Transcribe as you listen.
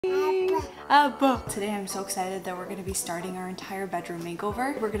Today I'm so excited that we're going to be starting our entire bedroom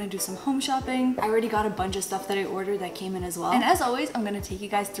makeover. We're going to do some home shopping. I already got a bunch of stuff that I ordered that came in as well. And as always, I'm going to take you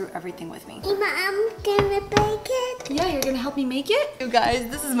guys through everything with me. Emma, I'm gonna bake it. Yeah, you're going to help me make it? You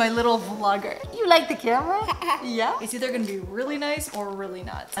guys, this is my little vlogger. You like the camera? Yeah? It's either going to be really nice or really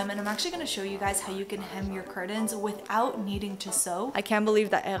not. And I'm actually going to show you guys how you can hem your curtains without needing to sew. I can't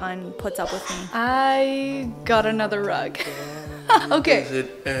believe that Eran puts up with me. I got another rug. Okay.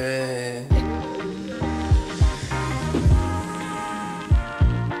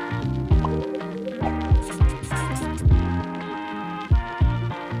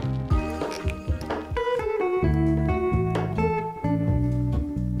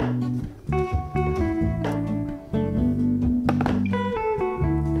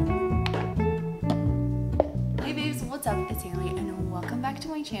 What's up? It's Haley and welcome back to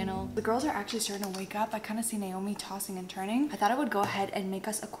my channel. The girls are actually starting to wake up. I kind of see Naomi tossing and turning. I thought I would go ahead and make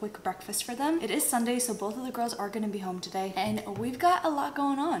us a quick breakfast for them. It is Sunday, so both of the girls are going to be home today and we've got a lot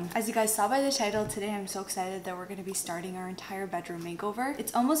going on. As you guys saw by the title, today I'm so excited that we're going to be starting our entire bedroom makeover.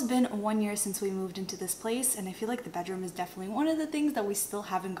 It's almost been 1 year since we moved into this place and I feel like the bedroom is definitely one of the things that we still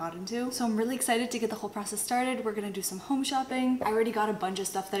haven't gotten to. So I'm really excited to get the whole process started. We're going to do some home shopping. I already got a bunch of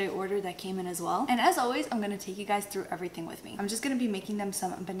stuff that I ordered that came in as well. And as always, I'm going to take you guys through everything with me. I'm just going to be making them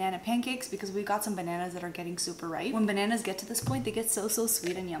some banana pancakes because we got some bananas that are getting super ripe. When bananas get to this point, they get so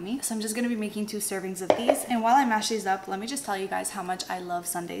sweet and yummy. So I'm just going to be making 2 servings of these. And while I mash these up, let me just tell you guys how much I love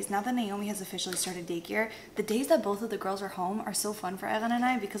Sundays. Now that Naomi has officially started daycare, the days that both of the girls are home are so fun for Evan and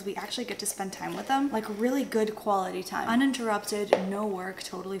I because we actually get to spend time with them, like really good quality time. Uninterrupted, no work,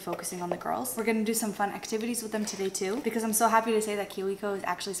 totally focusing on the girls. We're going to do some fun activities with them today too because I'm so happy to say that KiwiCo is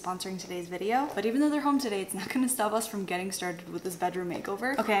actually sponsoring today's video. But even though they're home today, it's not going to stop us from getting started with this bedroom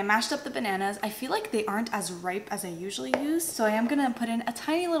makeover. Okay, I mashed up the bananas. I feel like they aren't as ripe as I usually use, so I am gonna put in a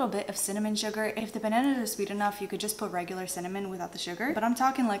tiny little bit of cinnamon sugar. If the bananas are sweet enough, you could just put regular cinnamon without the sugar, but I'm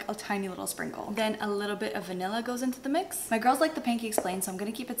talking like a tiny little sprinkle. Then a little bit of vanilla goes into the mix. My girls like the pancakes plain, so I'm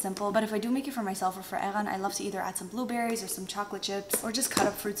gonna keep it simple, but if I do make it for myself or for Eran, I love to either add some blueberries or some chocolate chips or just cut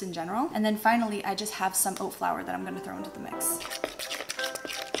up fruits in general. And then finally, I just have some oat flour that I'm gonna throw into the mix.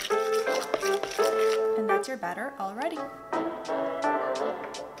 And that's your batter already.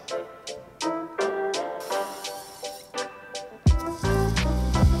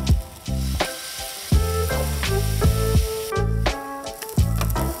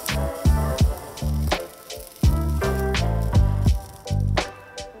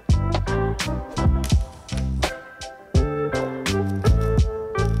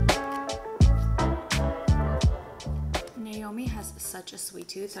 Such a sweet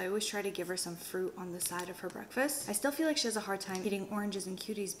tooth, so I always try to give her some fruit on the side of her breakfast. I still feel like she has a hard time eating oranges and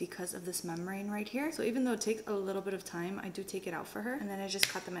cuties because of this membrane right here. So even though it takes a little bit of time, I do take it out for her and then I just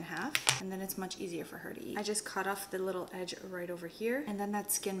cut them in half and then it's much easier for her to eat. I just cut off the little edge right over here and then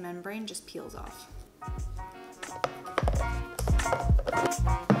that skin membrane just peels off.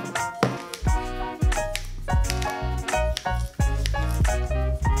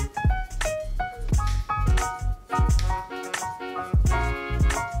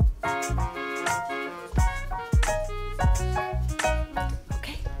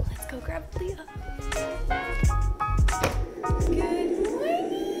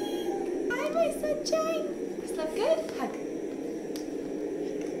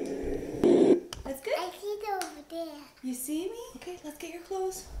 You see me? Okay, let's get your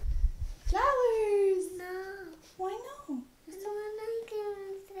clothes. Flowers! No. Why no? I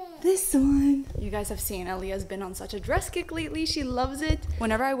This one. You guys have seen Aaliyah's been on such a dress kick lately. She loves it.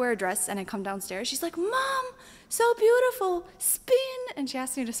 Whenever I wear a dress and I come downstairs, she's like, Mom, so beautiful, spin. And she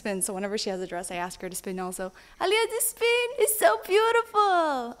asks me to spin. So whenever she has a dress, I ask her to spin also. Aaliyah, this spin is so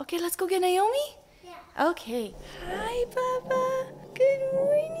beautiful. Okay, let's go get Naomi? Yeah. Okay. Hi, Papa. Good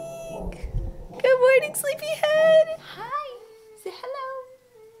morning. Good morning, sleepyhead. Hi. Say hello.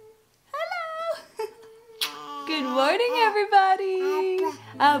 Hello. Good morning, everybody.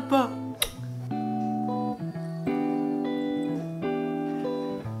 Abba.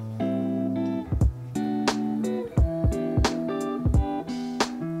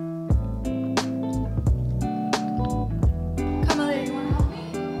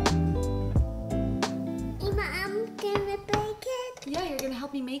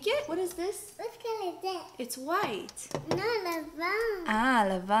 Make it? What is this? What color is that? It's white. No, Lavan. Ah,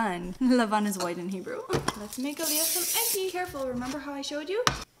 Lavan. Lavan is white in Hebrew. Let's make Aaliyah some eggy. Careful, remember how I showed you?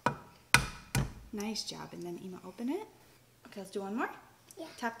 Nice job. And then Ima, open it. Okay, let's do one more. Yeah.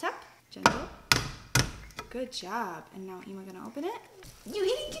 Tap, tap. Gentle. Good job. And now Ima gonna open it. You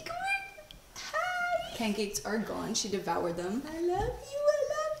eating cucumber? Hi. Pancakes are gone. She devoured them. I love you. I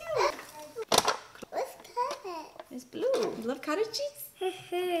love love cottage cheese?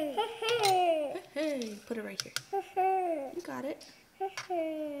 Hey, put it right here. You got it.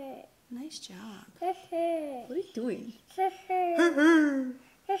 Nice job. What are you doing?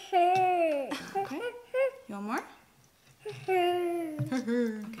 Okay. You want more?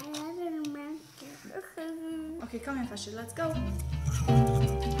 Okay, come here, Fasher. Let's go.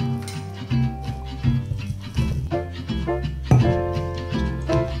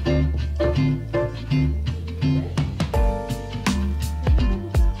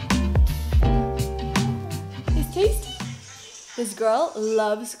 It's tasty. This girl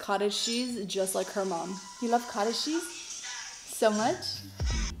loves cottage cheese just like her mom. You love cottage cheese so much?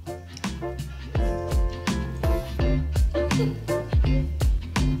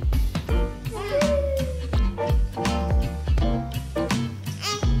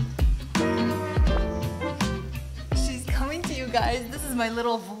 She's coming to you guys. This is my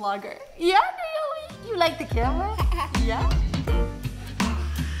little vlogger. Yeah, Naomi? You like the camera? Yeah?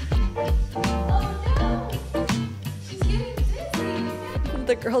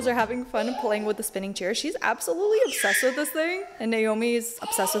 The girls are having fun playing with the spinning chair. She's absolutely obsessed with this thing. And Naomi is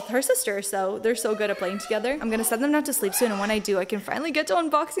obsessed with her sister, so they're so good at playing together. I'm gonna send them down to sleep soon, and when I do, I can finally get to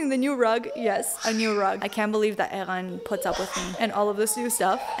unboxing the new rug. Yes, a new rug. I can't believe that Eran puts up with me and all of this new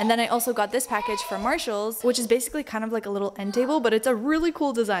stuff. And then I also got this package from Marshall's, which is basically kind of like a little end table, but it's a really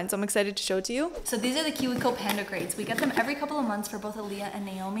cool design, so I'm excited to show it to you. So these are the KiwiCo Panda crates. We get them every couple of months for both Aaliyah and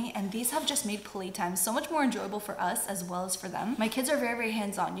Naomi, and these have just made playtime so much more enjoyable for us as well as for them. My kids are very, very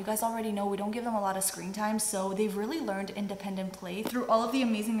hands-on. You guys already know we don't give them a lot of screen time, so they've really learned independent play through all of the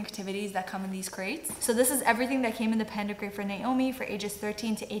amazing activities that come in these crates. So this is everything that came in the Panda crate for Naomi for ages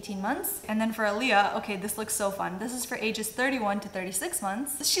 13 to 18 months. And then for Aaliyah, okay, this looks so fun. This is for ages 31 to 36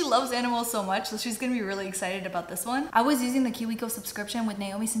 months. She loves animals so much, so she's gonna be really excited about this one. I was using the KiwiCo subscription with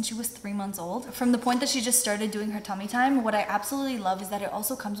Naomi since she was 3 months old. From the point that she just started doing her tummy time, what I absolutely love is that it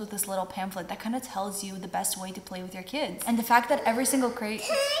also comes with this little pamphlet that kind of tells you the best way to play with your kids. And the fact that every single crate... Excited?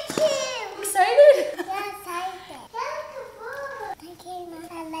 Yeah, excited.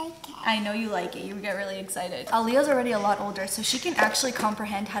 I like it. I know you like it. You get really excited. Aaliyah's already a lot older, so she can actually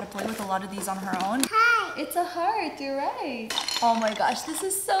comprehend how to play with a lot of these on her own. Hi. It's a heart, you're right. Oh my gosh, this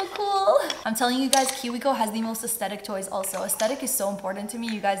is so cool. I'm telling you guys, KiwiCo has the most aesthetic toys also. Aesthetic is so important to me.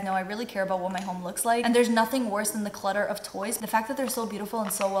 You guys know I really care about what my home looks like. And there's nothing worse than the clutter of toys. The fact that they're so beautiful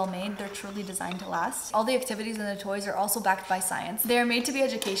and so well made, they're truly designed to last. All the activities in the toys are also backed by science. They are made to be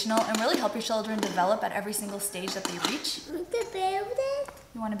educational and really help your children develop at every single stage that they reach. Want to build it?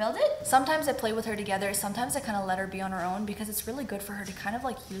 You want to build it? Sometimes I play with her together. Sometimes I kind of let her be on her own because it's really good for her to kind of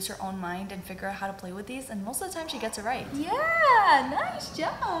like use her own mind and figure out how to play with these. And most of the time she gets it right. Yeah, nice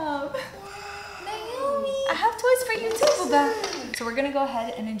job. Naomi, I have toys for you too, Booba. So we're gonna go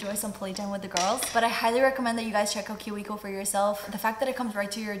ahead and enjoy some playtime with the girls. But I highly recommend that you guys check out KiwiCo for yourself. The fact that it comes right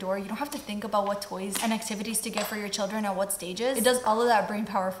to your door, you don't have to think about what toys and activities to get for your children at what stages. It does all of that brain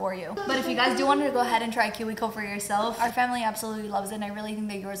power for you. But if you guys do want to go ahead and try KiwiCo for yourself, our family absolutely loves it, and I really think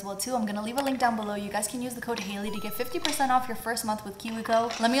that yours will too. I'm gonna leave a link down below. You guys can use the code Haley to get 50% off your first month with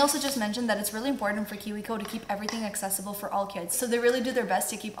KiwiCo. Let me also just mention that it's really important for KiwiCo to keep everything accessible for all kids. So they really do their best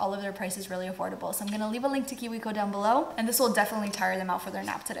to keep all of their prices really affordable. So I'm gonna leave a link to KiwiCo down below, and this will definitely tire them out for their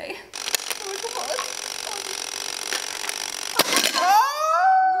nap today.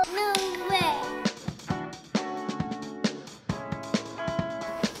 No way.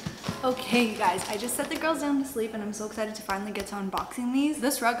 Okay guys, I just set the girls down to sleep and I'm so excited to finally get to unboxing these.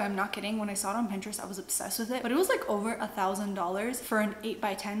 This rug, I'm not kidding, when I saw it on Pinterest I was obsessed with it, but it was like over $1,000 for an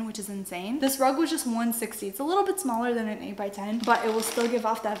 8x10, which is insane. This rug was just $160. It's a little bit smaller than an 8x10, but it will still give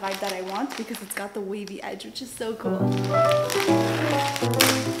off that vibe that I want because it's got the wavy edge, which is so cool.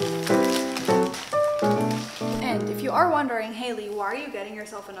 And if you are wondering, Haley, why are you getting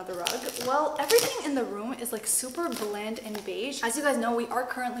yourself another rug? Well, everything in the room is like super bland and beige. As you guys know, we are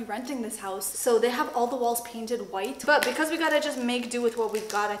currently renting this house, so they have all the walls painted white. But because we gotta just make do with what we've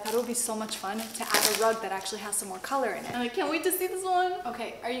got, I thought it would be so much fun to add a rug that actually has some more color in it. And I can't wait to see this one.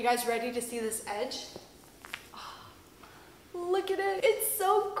 Okay, are you guys ready to see this edge? Oh, look at it. It's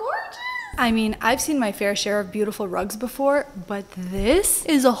so gorgeous. I mean, I've seen my fair share of beautiful rugs before, but this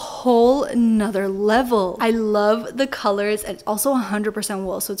is a whole nother level. I love the colors. It's also 100%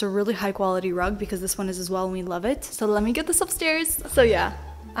 wool, so it's a really high quality rug because this one is as well and we love it. So let me get this upstairs. So yeah,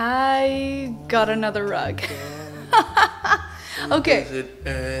 I got another rug. Okay.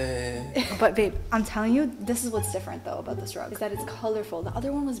 But babe, I'm telling you, this is what's different though about this rug, is that it's colorful. The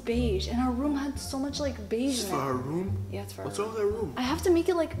other one was beige, and our room had so much like beige in it. For our room? Yeah, it's for What's our wrong with our room? I have to make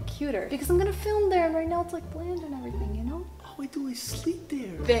it like cuter because I'm gonna film there, and right now it's like bland and everything, you know? All we do is sleep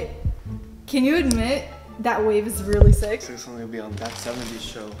there. Babe, can you admit That wave is really sick. So it's only be on that 70s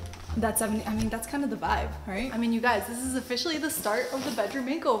show. That's, I mean, that's kind of the vibe, right? I mean, you guys, this is officially the start of the bedroom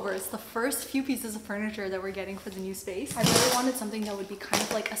makeover. It's the first few pieces of furniture that we're getting for the new space. I really wanted something that would be kind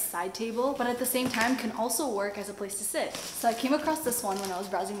of like a side table, but at the same time can also work as a place to sit. So I came across this one when I was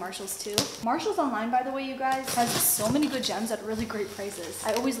browsing Marshall's too. Marshall's online, by the way, you guys, has so many good gems at really great prices.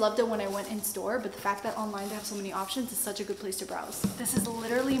 I always loved it when I went in store, but the fact that online they have so many options is such a good place to browse. This is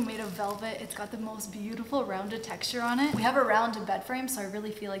literally made of velvet. It's got the most beautiful rounded texture on it. We have a round bed frame, so I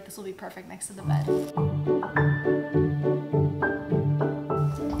really feel like this will be perfect next to the bed.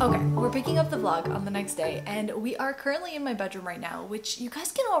 Okay, we're picking up the vlog on the next day and we are currently in my bedroom right now, which you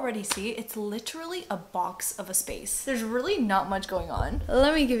guys can already see. It's literally a box of a space. There's really not much going on.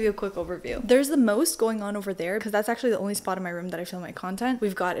 Let me give you a quick overview. There's the most going on over there because that's actually the only spot in my room that I film my content.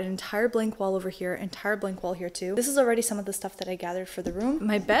 We've got an entire blank wall over here, entire blank wall here too. This is already some of the stuff that I gathered for the room.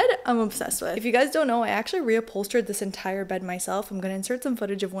 My bed, I'm obsessed with. If you guys don't know, I actually reupholstered this entire bed myself. I'm gonna insert some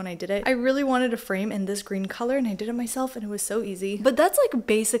footage of when I did it. I really wanted a frame in this green color and I did it myself and it was so easy. But that's like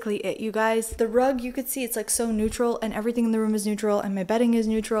basically it, you guys. The rug, you could see it's like so neutral and everything in the room is neutral and my bedding is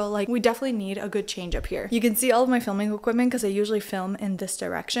neutral. Like we definitely need a good change up here. You can see all of my filming equipment because I usually film in this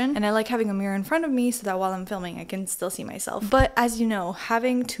direction and I like having a mirror in front of me so that while I'm filming I can still see myself. But as you know,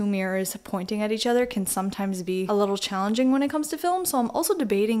 having two mirrors pointing at each other can sometimes be a little challenging when it comes to film, so I'm also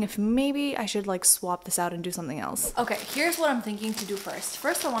debating if maybe I should like swap this out and do something else. Okay, here's what I'm thinking to do first.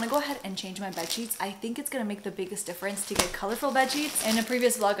 First, I want to go ahead and change my bed sheets. I think it's gonna make the biggest difference to get colorful bed sheets. In a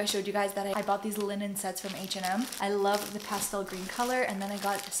previous vlog I showed you guys that I bought these linen sets from H&M. I love the pastel green color, and then I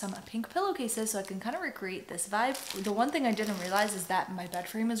got some pink pillowcases so I can kind of recreate this vibe. The one thing I didn't realize is that my bed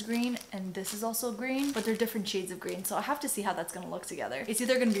frame is green and this is also green, but they're different shades of green, so I have to see how that's gonna look together. It's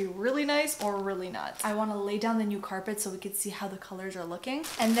either gonna be really nice or really not. I want to lay down the new carpet so we can see how the colors are looking.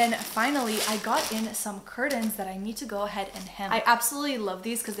 And then finally I got in some curtains that I need to go ahead and hem. I absolutely love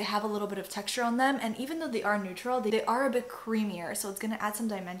these because they have a little bit of texture on them, and even though they are neutral, they are a bit creamier, so it's gonna add some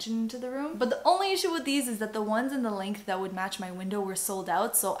dimension into the room. But the only issue with these is that the ones in the length that would match my window were sold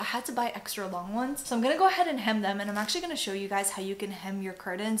out, so I had to buy extra long ones. So I'm gonna go ahead and hem them, and I'm actually gonna show you guys how you can hem your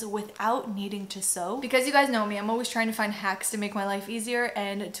curtains without needing to sew, because you guys know me, I'm always trying to find hacks to make my life easier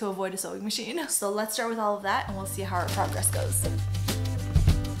and to avoid a sewing machine. So let's start with all of that and we'll see how our progress goes.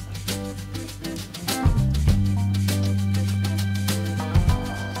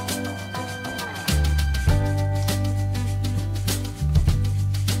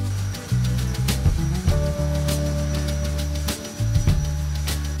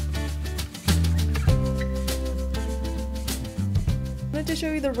 To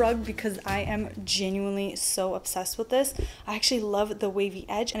show you the rug because I am genuinely so obsessed with this. I actually love the wavy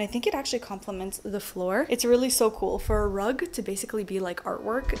edge and I think it actually complements the floor. It's really so cool for a rug to basically be like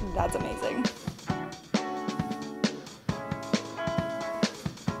artwork. That's amazing.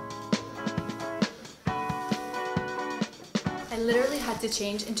 I literally had to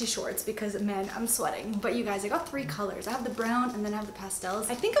change into shorts because man, I'm sweating. But you guys, I got three colors. I have the brown and then I have the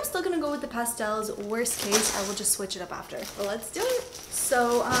pastels. I think I'm still gonna go with the pastels. Worst case, I will just switch it up after. But let's do it.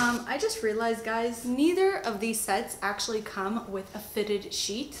 So I just realized, guys, neither of these sets actually come with a fitted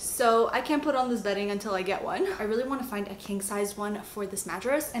sheet. So I can't put on this bedding until I get one. I really want to find a king-sized one for this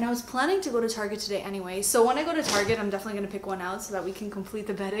mattress. And I was planning to go to Target today anyway. So when I go to Target, I'm definitely going to pick one out so that we can complete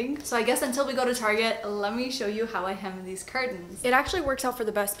the bedding. So I guess until we go to Target, let me show you how I hem these curtains. It actually works out for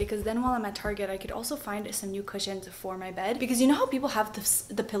the best because then while I'm at Target, I could also find some new cushions for my bed. Because you know how people have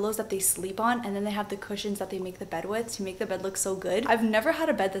the pillows that they sleep on and then they have the cushions that they make the bed with to make the bed look so good? I've never had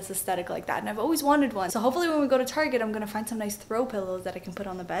a bed that's aesthetic like that and I've always wanted one. So hopefully when we go to Target, I'm gonna find some nice throw pillows that I can put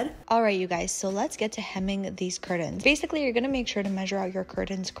on the bed. All right, you guys, so let's get to hemming these curtains. Basically, you're gonna make sure to measure out your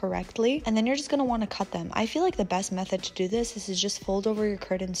curtains correctly and then you're just gonna want to cut them. I feel like the best method to do this is to just fold over your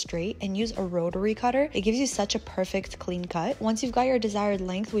curtain straight and use a rotary cutter. It gives you such a perfect clean cut. Once you've got your desired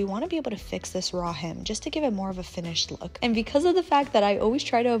length, we want to be able to fix this raw hem just to give it more of a finished look. And because of the fact that I always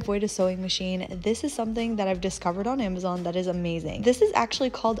try to avoid a sewing machine, this is something that I've discovered on Amazon that is amazing. This is actually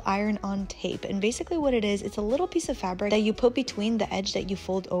called iron-on tape, and basically what it is, it's a little piece of fabric that you put between the edge that you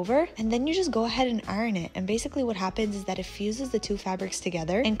fold over, and then you just go ahead and iron it. And basically what happens is that it fuses the two fabrics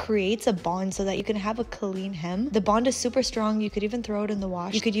together and creates a bond so that you can have a clean hem. The bond is super strong. You could even throw it in the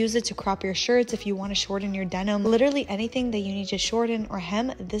wash. You could use it to crop your shirts if you want to shorten your denim. Literally anything that you you need to shorten or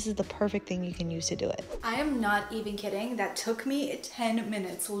hem, this is the perfect thing you can use to do it. I am not even kidding. That took me 10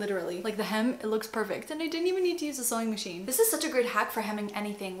 minutes, literally. Like the hem, it looks perfect. And I didn't even need to use a sewing machine. This is such a great hack for hemming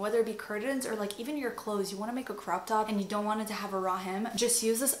anything, whether it be curtains or like even your clothes. You want to make a crop top and you don't want it to have a raw hem. Just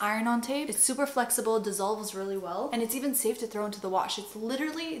use this iron-on tape. It's super flexible, dissolves really well, and it's even safe to throw into the wash. It's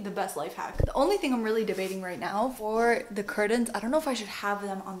literally the best life hack. The only thing I'm really debating right now for the curtains, I don't know if I should have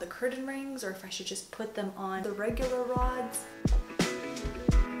them on the curtain rings or if I should just put them on the regular rods.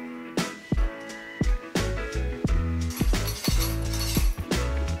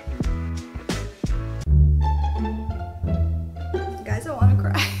 Guys, I want to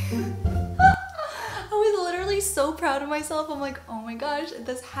cry. I was literally so proud of myself. I'm like, oh my gosh,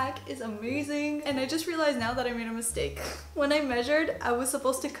 this hack is amazing. And I just realized now that I made a mistake. When I measured, I was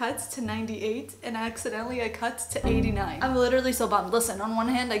supposed to cut to 98 and accidentally I cut to 89. I'm literally so bummed. Listen, on one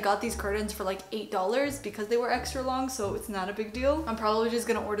hand, I got these curtains for like $8 because they were extra long, so it's not a big deal. I'm probably just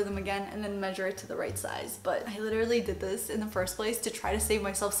gonna order them again and then measure it to the right size. But I literally did this in the first place to try to save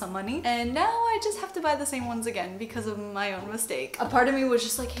myself some money. And now I just have to buy the same ones again because of my own mistake. A part of me was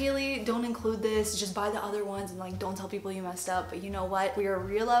just like, Haley, don't include this, just buy the other ones and like don't tell people you messed up. But you know what? We are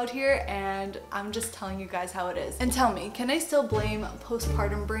real out here and I'm just telling you guys how it is. And tell me, can I still blame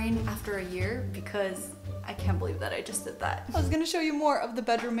postpartum brain after a year? Because I can't believe that I just did that. I was gonna show you more of the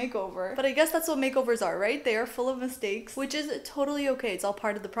bedroom makeover, but I guess that's what makeovers are, right? They are full of mistakes, which is totally okay. It's all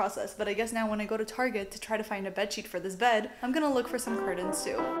part of the process. But I guess now when I go to Target to try to find a bedsheet for this bed, I'm gonna look for some curtains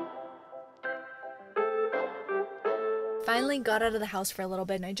too. Finally got out of the house for a little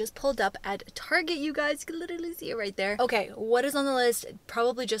bit and I just pulled up at Target, you guys. You can literally see it right there. Okay, what is on the list?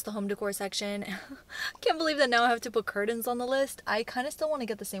 Probably just the home decor section. Can't believe that now I have to put curtains on the list. I kind of still want to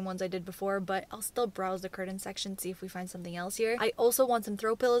get the same ones I did before, but I'll still browse the curtain section, see if we find something else here. I also want some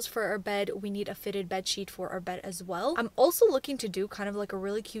throw pillows for our bed. We need a fitted bed sheet for our bed as well. I'm also looking to do kind of like a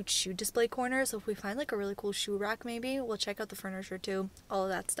really cute shoe display corner, so if we find like a really cool shoe rack, maybe we'll check out the furniture too, all of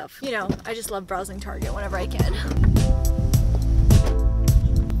that stuff. You know, I just love browsing Target whenever I can.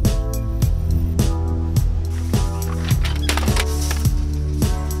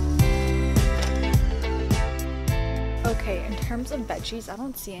 Okay, in terms of bed sheets, I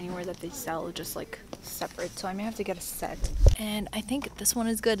don't see anywhere that they sell just like separate, so I may have to get a set. And I think this one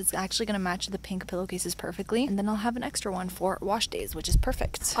is good. It's actually gonna match the pink pillowcases perfectly, and then I'll have an extra one for wash days, which is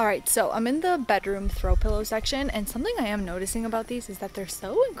perfect. All right, so I'm in the bedroom throw pillow section, and something I am noticing about these is that they're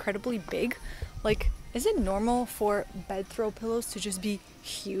so incredibly big. Like, is it normal for bed throw pillows to just be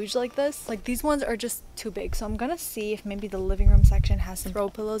huge like this? Like, these ones are just too big, so I'm gonna see if maybe the living room section has some throw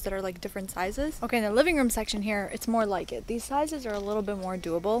pillows that are like different sizes. Okay, in the living room section here, it's more like it. These sizes are a little bit more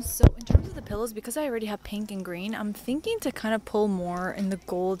doable. So in terms of the pillows, because I already have pink and green, I'm thinking to kind of pull more in the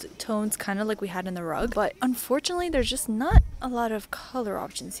gold tones, kind of like we had in the rug. But unfortunately, there's just not a lot of color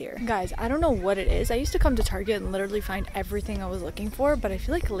options here. Guys, I don't know what it is. I used to come to Target and literally find everything I was looking for, but I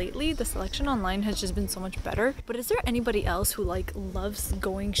feel like lately the selection online has just been so much better. But is there anybody else who like loves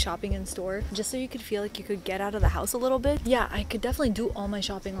going shopping in store just so you could feel like you could get out of the house a little bit? Yeah, I could definitely do all my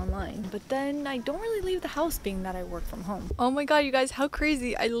shopping online, but then I don't really leave the house being that I work from home. Oh my god, you guys, how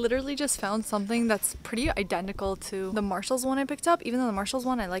crazy. I literally just found something that's pretty identical to the Marshalls one I picked up, even though the Marshalls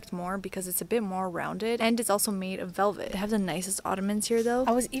one I liked more because it's a bit more rounded and it's also made of velvet. They have the nicest ottomans here though.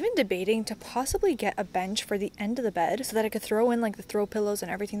 I was even debating to possibly get a bench for the end of the bed so that I could throw in like the throw pillows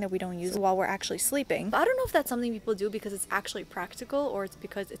and everything that we don't use while we're actually sleeping. But I don't know if that's something people do because it's actually practical or it's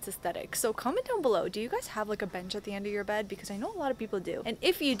because it's aesthetic. So comment down below, do you guys have like a bench at the end of your bed? Because I know a lot of people do. And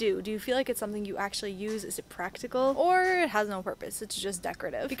if you do you feel like it's something you actually use? Is it practical or it has no purpose? It's just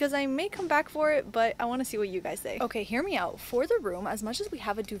decorative? Because I may come back for it, but I want to see what you guys say. Okay, hear me out. For the room, as much as we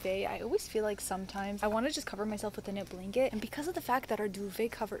have a duvet, I always feel like sometimes I want to just cover myself with a knit blanket. And because of the fact that our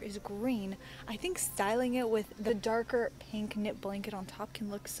duvet cover is green, I think styling it with the darker pink knit blanket on top can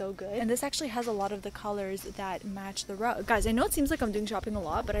look so good. And this actually has a lot of the colors that match the rug. Guys, I know it seems like I'm doing shopping a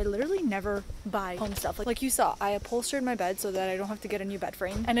lot, but I literally never buy home stuff. Like you saw, I upholstered my bed so that I don't have to get a new bed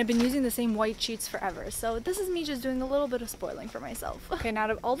frame, and I've been using the same white sheets forever. So this is me just doing a little bit of spoiling for myself. Okay, now out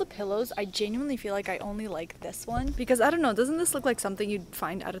of all the pillows, I genuinely feel like I only like this one because I don't know, doesn't this look like something you'd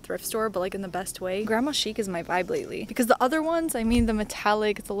find at a thrift store, but like in the best way? Grandma chic is my vibe lately because the other ones, I mean, the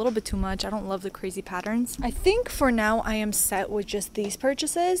metallic, it's a little bit too much. I don't love the crazy patterns. I think for now I am set with just these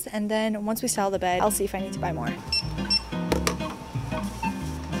purchases, and then once we style the bed, I'll see if I need to buy more.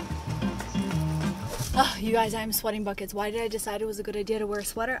 Oh, you guys, I'm sweating buckets. Why did I decide it was a good idea to wear a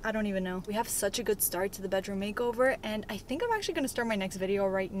sweater? I don't even know. We have such a good start to the bedroom makeover, and I think I'm actually gonna start my next video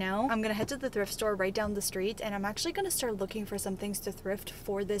right now. I'm gonna head to the thrift store right down the street, and I'm actually gonna start looking for some things to thrift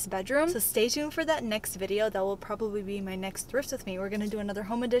for this bedroom. So stay tuned for that next video. That will probably be my next thrift with me. We're gonna do another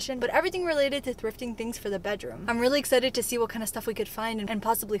home edition, but everything related to thrifting things for the bedroom. I'm really excited to see what kind of stuff we could find and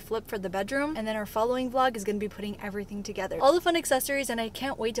possibly flip for the bedroom. And then our following vlog is gonna be putting everything together. All the fun accessories, and I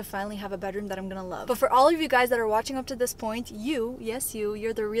can't wait to finally have a bedroom that I'm gonna love. But for all of you guys that are watching up to this point, yes,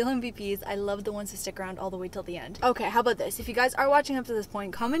 you're the real MVPs. I love the ones who stick around all the way till the end. Okay, how about this? If you guys are watching up to this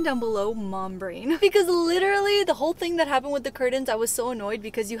point, comment down below mom brain. Because literally the whole thing that happened with the curtains, I was so annoyed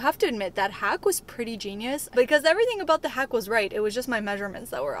because you have to admit that hack was pretty genius because everything about the hack was right. It was just my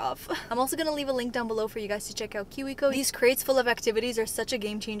measurements that were off. I'm also gonna leave a link down below for you guys to check out KiwiCo. These crates full of activities are such a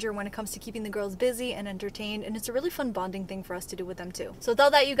game changer when it comes to keeping the girls busy and entertained, and it's a really fun bonding thing for us to do with them too. So with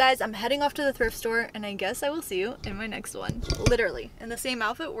all that, you guys, I'm heading off to the thrift store, and I guess I will see you in my next one. Literally in the same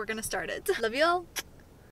outfit. We're gonna start it. Love you all.